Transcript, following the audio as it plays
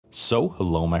So,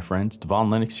 hello my friends,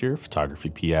 Devaun Lennox here,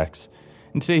 PhotographyPX.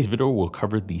 In today's video, we'll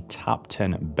cover the top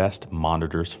 10 best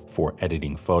monitors for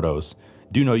editing photos.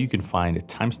 Do know you can find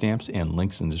timestamps and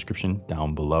links in the description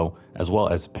down below, as well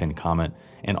as a pinned comment.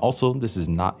 And also, this is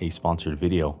not a sponsored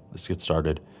video. Let's get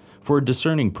started. For a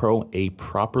discerning pro, a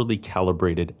properly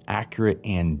calibrated, accurate,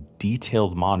 and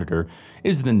detailed monitor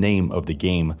is the name of the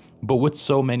game, but with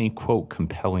so many, quote,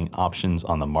 compelling options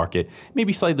on the market, it may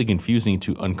be slightly confusing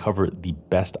to uncover the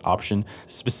best option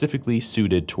specifically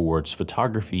suited towards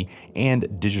photography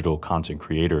and digital content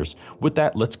creators. With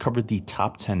that, let's cover the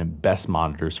top 10 best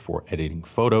monitors for editing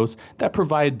photos that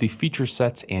provide the feature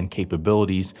sets and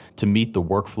capabilities to meet the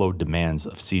workflow demands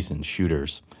of seasoned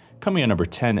shooters. Coming at number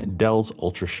 10, Dell's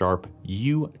UltraSharp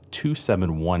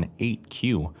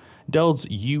U2718Q. Dell's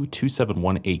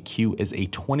U2718Q is a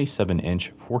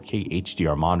 27-inch 4K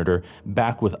HDR monitor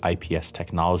backed with IPS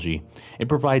technology. It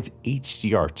provides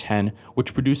HDR10,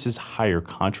 which produces higher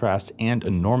contrast and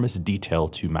enormous detail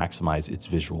to maximize its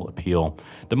visual appeal.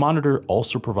 The monitor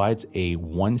also provides a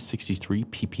 163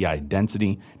 ppi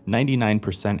density, 99%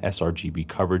 sRGB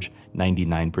coverage,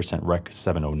 99% Rec.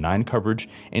 709 coverage,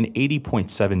 and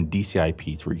 80.7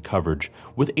 DCI-P3 coverage.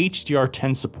 With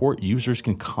HDR10 support, users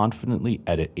can confidently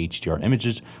edit HDR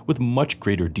images with much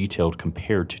greater detail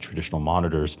compared to traditional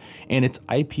monitors, and its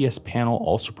IPS panel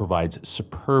also provides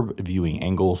superb viewing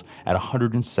angles at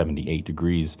 178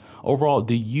 degrees. Overall,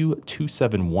 the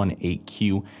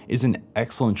U2718Q is an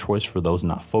excellent choice for those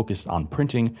not focused on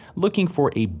printing, looking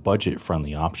for a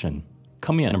budget-friendly option.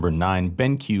 Coming at number 9,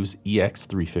 BenQ's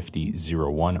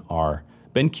EX350-01R.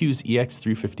 BenQ's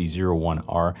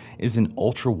EX350-01R is an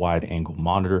ultra-wide angle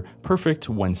monitor, perfect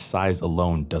when size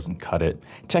alone doesn't cut it.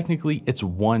 Technically, it's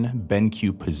one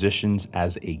BenQ positions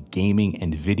as a gaming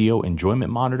and video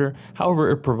enjoyment monitor.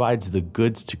 However, it provides the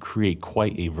goods to create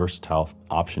quite a versatile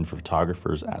option for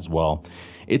photographers as well.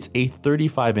 It's a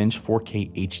 35-inch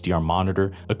 4K HDR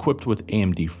monitor equipped with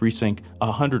AMD FreeSync,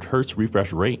 100Hz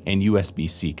refresh rate, and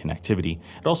USB-C connectivity.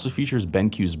 It also features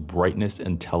BenQ's brightness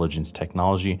intelligence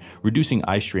technology, reducing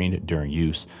eye strain during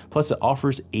use. Plus, it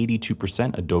offers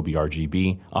 82% Adobe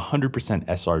RGB, 100%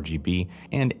 sRGB,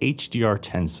 and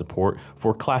HDR10 support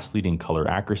for class-leading color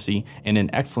accuracy, and an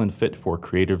excellent fit for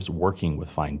creatives working with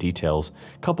fine details.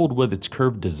 Coupled with its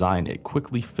curved design, it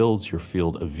quickly fills your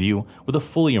field of view with a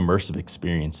fully immersive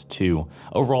experience too.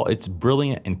 Overall, it's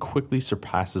brilliant and quickly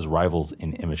surpasses rivals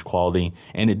in image quality,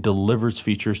 and it delivers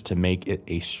features to make it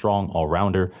a strong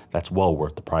all-rounder that's well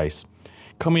worth the price.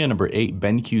 Coming at number 8,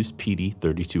 BenQ's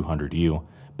PD3200U.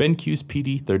 BenQ's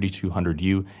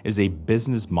PD3200U is a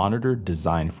business monitor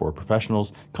designed for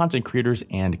professionals, content creators,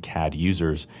 and CAD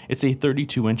users. It's a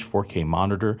 32-inch 4K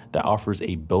monitor that offers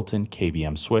a built-in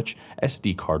KVM switch,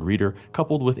 SD card reader,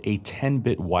 coupled with a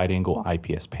 10-bit wide-angle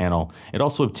IPS panel. It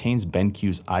also obtains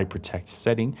BenQ's Eye Protect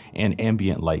setting and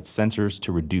ambient light sensors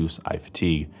to reduce eye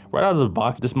fatigue. Right out of the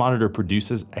box, this monitor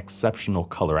produces exceptional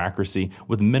color accuracy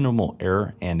with minimal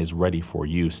error and is ready for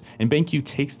use. And BenQ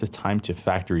takes the time to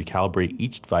factory calibrate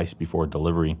each device before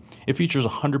delivery. It features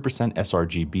 100%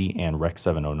 sRGB and Rec.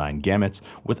 709 gamuts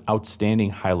with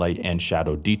outstanding highlight and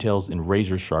shadow details in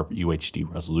razor-sharp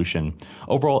UHD resolution.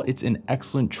 Overall, it's an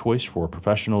excellent choice for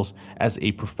professionals as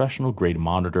a professional-grade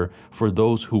monitor for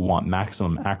those who want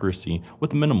maximum accuracy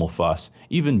with minimal fuss.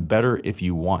 Even better if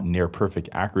you want near-perfect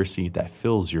accuracy that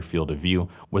fills your field of view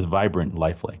with vibrant,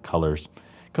 lifelike colors.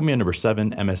 Coming at number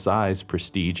 7, MSI's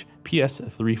Prestige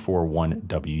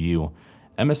PS341WU.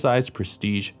 MSI's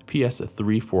Prestige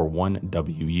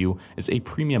PS341WU is a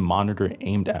premium monitor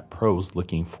aimed at pros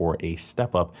looking for a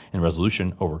step up in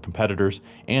resolution over competitors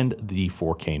and the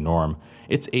 4K norm.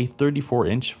 It's a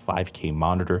 34-inch 5K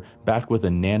monitor backed with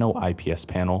a nano IPS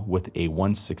panel with a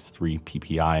 163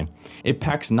 ppi. It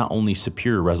packs not only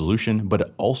superior resolution, but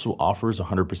it also offers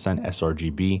 100%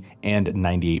 sRGB and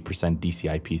 98%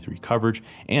 DCI-P3 coverage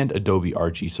and Adobe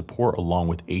RG support along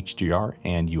with HDR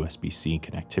and USB-C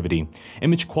connectivity.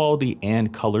 Image quality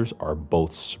and colors are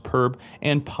both superb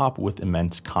and pop with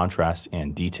immense contrast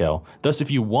and detail. Thus, if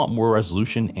you want more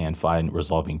resolution and fine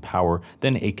resolving power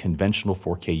than a conventional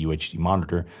 4K UHD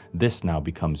monitor, this now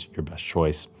becomes your best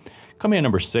choice. Coming at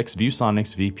number 6,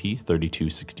 ViewSonic's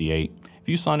VP3268.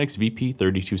 ViewSonic's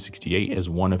VP3268 is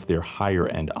one of their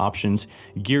higher-end options,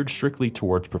 geared strictly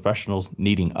towards professionals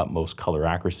needing utmost color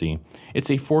accuracy. It's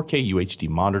a 4K UHD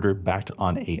monitor backed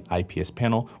on a IPS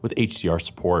panel with HDR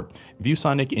support.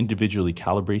 ViewSonic individually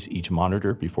calibrates each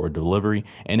monitor before delivery,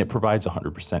 and it provides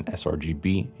 100%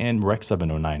 sRGB and Rec.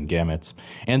 709 gamuts.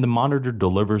 And the monitor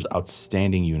delivers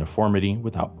outstanding uniformity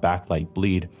without backlight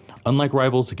bleed. Unlike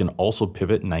rivals, it can also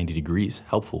pivot 90 degrees,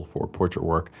 helpful for portrait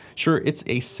work. Sure, it's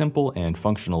a simple and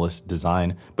functionalist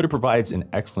design, but it provides an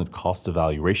excellent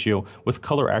cost-to-value ratio with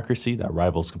color accuracy that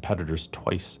rivals competitors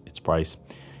twice its price.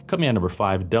 Coming at number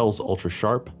 5, Dell's Ultra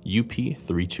Sharp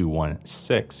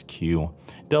UP3216Q.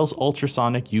 Dell's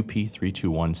Ultrasonic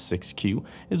UP3216Q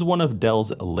is one of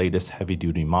Dell's latest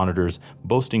heavy-duty monitors,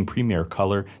 boasting premier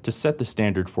color to set the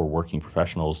standard for working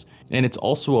professionals, and it's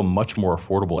also a much more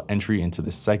affordable entry into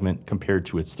this segment compared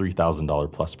to its $3,000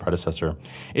 plus predecessor.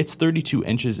 It's 32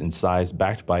 inches in size,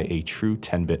 backed by a true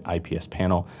 10-bit IPS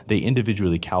panel they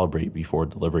individually calibrate before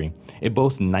delivery. It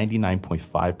boasts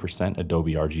 99.5%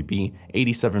 Adobe RGB,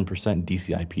 87%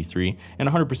 DCI-P3, and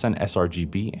 100%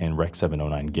 sRGB and Rec.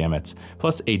 709 gamuts,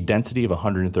 plus a density of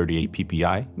 138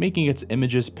 ppi, making its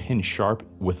images pin sharp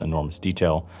with enormous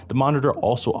detail. The monitor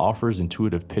also offers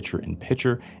intuitive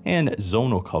picture-in-picture and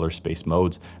zonal color space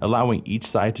modes, allowing each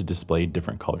side to display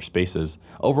different color spaces.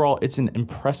 Overall, it's an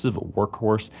impressive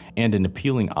workhorse and an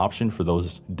appealing option for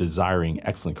those desiring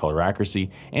excellent color accuracy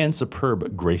and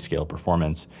superb grayscale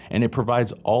performance, and it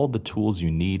provides all the tools you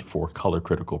need for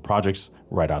color-critical projects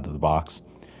right out of the box.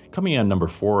 Coming in at number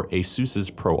 4,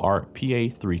 ASUS's ProArt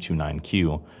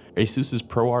PA329Q. ASUS's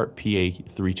ProArt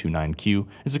PA329Q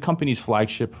is the company's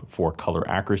flagship for color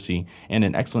accuracy and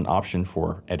an excellent option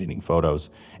for editing photos.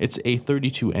 It's a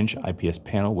 32-inch IPS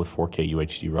panel with 4K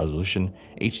UHD resolution,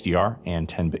 HDR, and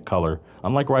 10-bit color.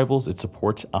 Unlike rivals, it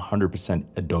supports 100%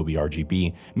 Adobe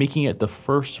RGB, making it the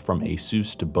first from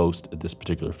ASUS to boast this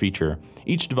particular feature.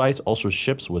 Each device also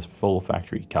ships with full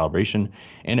factory calibration,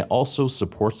 and it also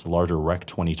supports the larger Rec.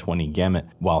 2020 gamut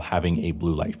while having a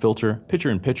blue light filter,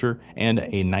 picture-in-picture, and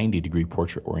a 90-degree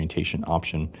portrait orientation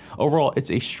option. Overall,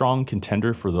 it's a strong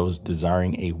contender for those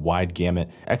desiring a wide gamut,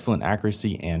 excellent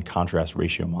accuracy, and contrast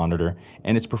ratio monitor,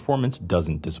 and its performance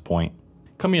doesn't disappoint.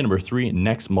 Coming in number 3,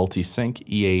 Nex Multisync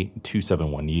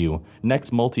EA271U.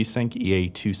 Nex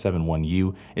Multisync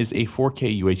EA271U is a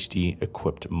 4K UHD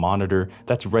equipped monitor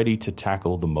that's ready to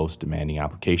tackle the most demanding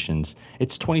applications.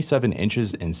 It's 27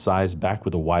 inches in size, backed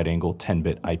with a wide-angle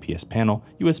 10-bit IPS panel,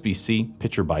 USB-C,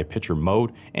 picture-by-picture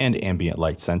mode, and ambient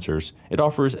light sensors. It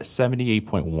offers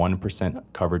 78.1%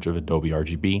 coverage of Adobe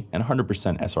RGB and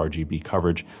 100% sRGB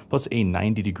coverage, plus a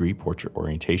 90-degree portrait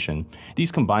orientation.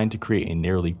 These combine to create a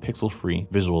nearly pixel-free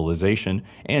visualization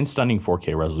and stunning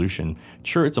 4K resolution.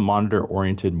 Sure, it's a monitor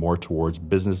oriented more towards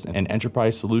business and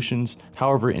enterprise solutions.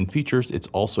 However, in features, it's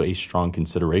also a strong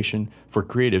consideration for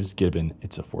creatives given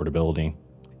its affordability.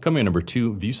 Coming at number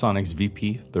 2, ViewSonic's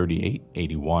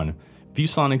VP3881.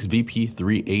 ViewSonic's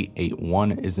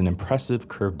VP3881 is an impressive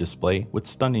curved display with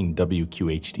stunning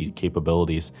WQHD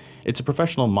capabilities. It's a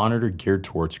professional monitor geared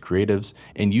towards creatives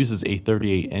and uses a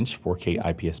 38-inch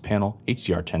 4K IPS panel,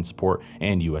 HDR10 support,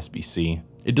 and USB-C.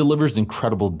 It delivers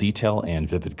incredible detail and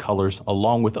vivid colors,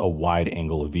 along with a wide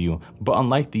angle of view, but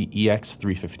unlike the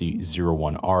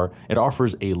EX350-01R, it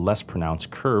offers a less pronounced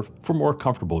curve for more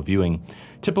comfortable viewing.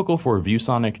 Typical for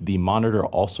ViewSonic, the monitor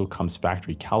also comes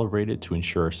factory calibrated to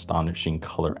ensure astonishing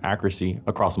color accuracy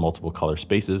across multiple color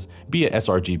spaces, be it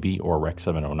sRGB or Rec.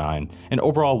 709. And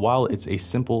overall, while it's a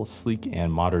simple, sleek,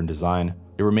 and modern design,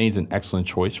 it remains an excellent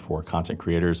choice for content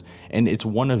creators, and it's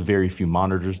one of very few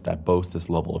monitors that boast this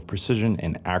level of precision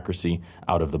and accuracy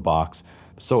out of the box.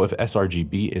 So if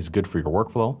sRGB is good for your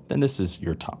workflow, then this is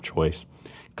your top choice.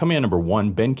 Coming at number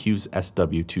 1, BenQ's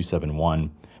SW271.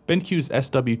 BenQ's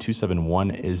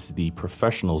SW271 is the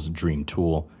professional's dream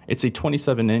tool. It's a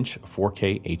 27-inch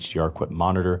 4K HDR-equipped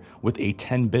monitor with a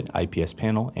 10-bit IPS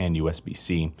panel and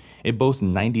USB-C. It boasts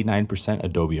 99%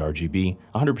 Adobe RGB,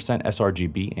 100%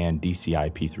 sRGB, and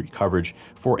DCI-P3 coverage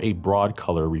for a broad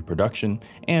color reproduction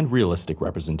and realistic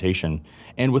representation.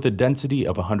 And with a density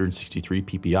of 163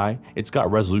 ppi, it's got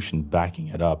resolution backing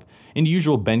it up. In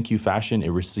usual BenQ fashion, it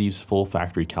receives full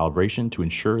factory calibration to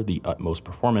ensure the utmost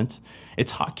performance.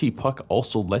 Its hotkey puck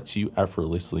also lets you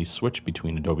effortlessly switch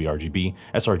between Adobe RGB,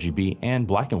 sRGB, and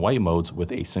black and white modes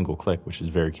with a single click, which is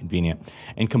very convenient.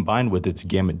 And combined with its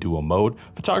gamut duo mode,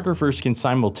 photographers can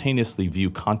simultaneously view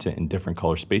content in different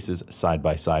color spaces side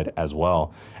by side as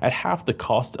well. At half the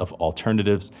cost of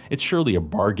alternatives, it's surely a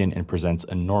bargain and presents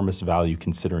enormous value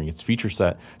considering its feature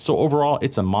set. So overall,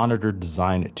 it's a monitor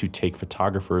designed to take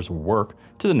photographers' work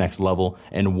to the next level,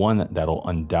 and one that'll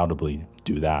undoubtedly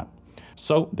do that.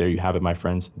 So there you have it, my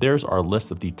friends. There's our list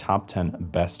of the top 10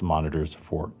 best monitors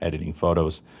for editing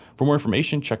photos. For more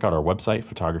information, check out our website,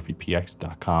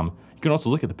 PhotographyPX.com. You can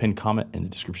also look at the pinned comment in the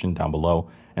description down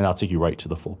below, and that'll take you right to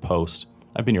the full post.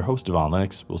 I've been your host, Devaun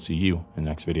Lennox. We'll see you in the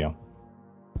next video.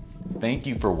 Thank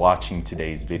you for watching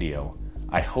today's video.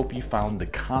 I hope you found the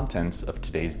contents of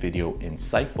today's video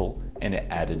insightful and it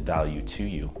added value to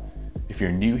you. If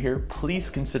you're new here, please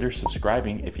consider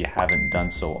subscribing if you haven't done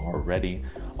so already.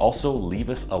 Also, leave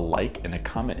us a like and a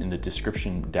comment in the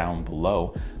description down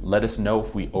below. Let us know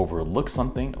if we overlooked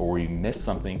something or we missed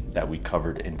something that we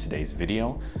covered in today's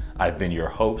video. I've been your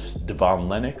host, Devaun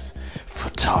Lennox.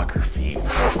 Photography.